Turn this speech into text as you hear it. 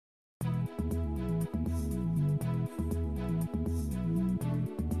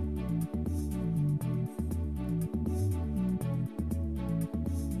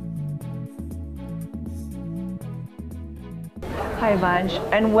Hi Vansh,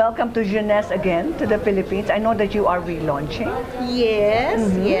 and welcome to Jeunesse again, to the Philippines. I know that you are relaunching.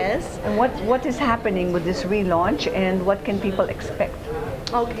 Yes, yes. And what is happening with this relaunch, and what can people expect?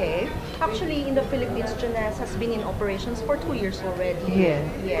 Okay. Actually, in the Philippines, Jeunesse has been in operations for 2 years already. Yeah.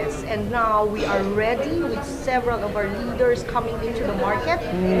 Yes, and now we are ready with several of our leaders coming into the market.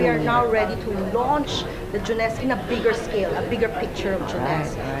 We are now ready to launch the Jeunesse in a bigger scale, a bigger picture of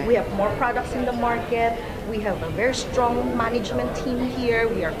Jeunesse. Right. We have more products in the market. We have a very strong management team here.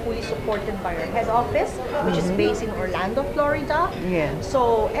 We are fully supported by our head office, which is based in Orlando, Florida. Yeah.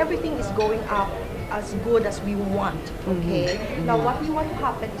 So everything is going up as good as we want, okay? Now what we want to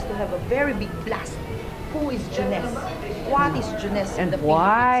happen is to have a very big blast. Who is Jeunesse? What is Jeunesse in And the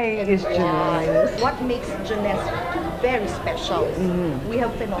why Philippines? is Jeunesse? What makes Jeunesse very special? We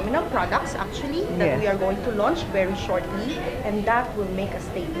have phenomenal products actually that we are going to launch very shortly, and that will make a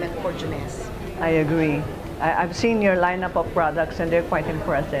statement for Jeunesse. I agree. I've seen your lineup of products and they're quite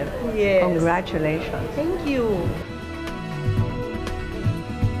impressive. Yes. Congratulations. Thank you.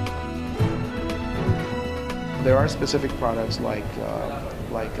 There are specific products like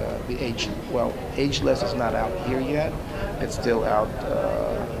the ageless is not out here yet. It's still out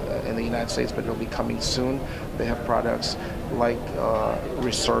in the United States, but it'll be coming soon. They have products like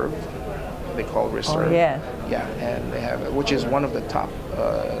Reserve. They call Reserve. Oh, yeah. Yeah, and they have, which is one of the top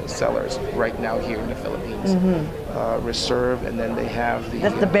sellers right now here in the Philippines. Reserve, and then they have the.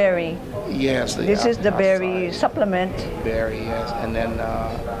 That's the berry. Yes. This is the berry supplement. Berry, yes, and then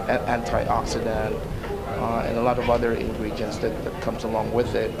antioxidant. And a lot of other ingredients that comes along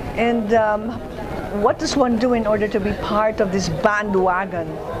with it. And what does one do in order to be part of this bandwagon?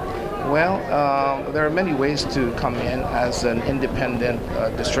 Well, there are many ways to come in as an independent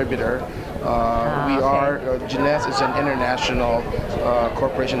distributor. Jeunesse is an international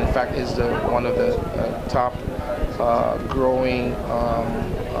corporation. In fact, is one of the top growing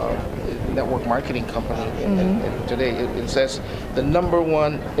network marketing company today. It says the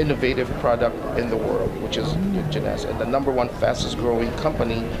 #1 innovative product in the world, which is Jeunesse, and the #1 fastest growing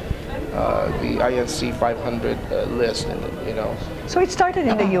company, the ANC 500 list, and So it started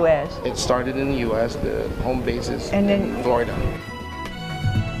in the U.S. It started in the U.S. The home base is And then in Florida.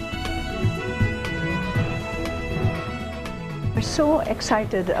 We're so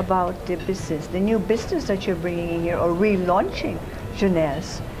excited about the business, the new business that you're bringing in here, or relaunching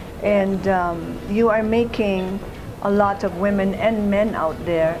Jeunesse. And you are making a lot of women and men out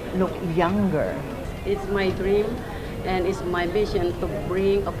there look younger. It's my dream and it's my vision to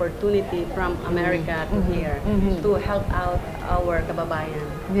bring opportunity from America to here to help out our kababayan.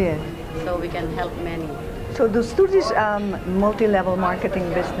 Yeah. So we can help many. So do this multi-level marketing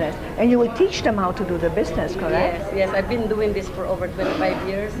business, and you will teach them how to do the business, correct? Yes, I've been doing this for over 25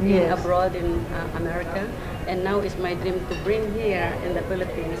 years abroad in America, and now it's my dream to bring here in the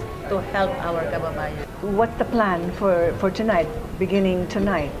Philippines to help our kababayan. What's the plan for tonight, beginning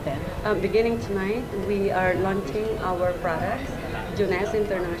tonight then? Beginning tonight, we are launching our products. Jeunesse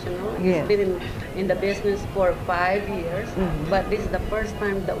International. Yeah. It's been in the business for 5 years, but this is the first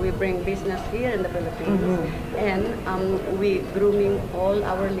time that we bring business here in the Philippines. And we grooming all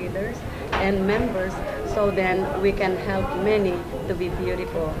our leaders and members, so then we can help many to be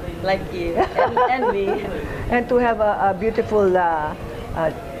beautiful like you and me. And to have a beautiful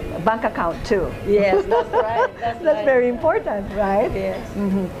bank account too. Yes, that's right. That's very important, right? Yes.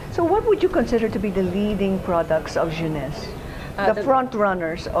 So what would you consider to be the leading products of Jeunesse? The front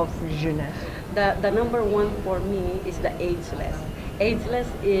runners of Jeunesse? The #1 for me is the ageless. Ageless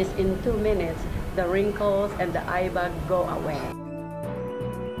is in 2 minutes, the wrinkles and the eye bag go away.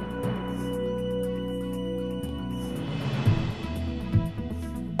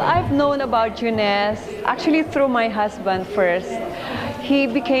 I've known about Jeunesse actually through my husband first. He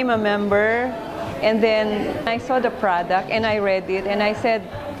became a member, and then I saw the product and I read it and I said,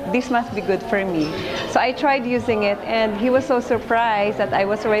 this must be good for me. So I tried using it, and he was so surprised that I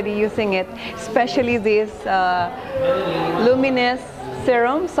was already using it, especially this luminous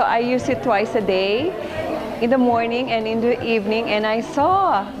serum. So I use it twice a day, in the morning and in the evening, and I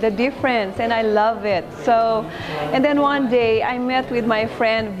saw the difference and I love it. So, and then one day I met with my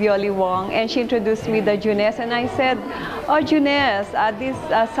friend Violi Wong, and she introduced me the Jeunesse, and I said, oh Jeunesse, this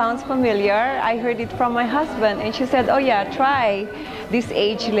sounds familiar. I heard it from my husband, and she said, oh yeah, try this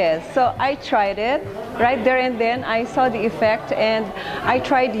ageless. So I tried it right there and then. I saw the effect and I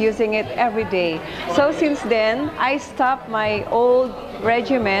tried using it every day. So since then, I stopped my old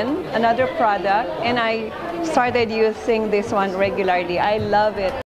regimen, another product, and I started using this one regularly. I love it.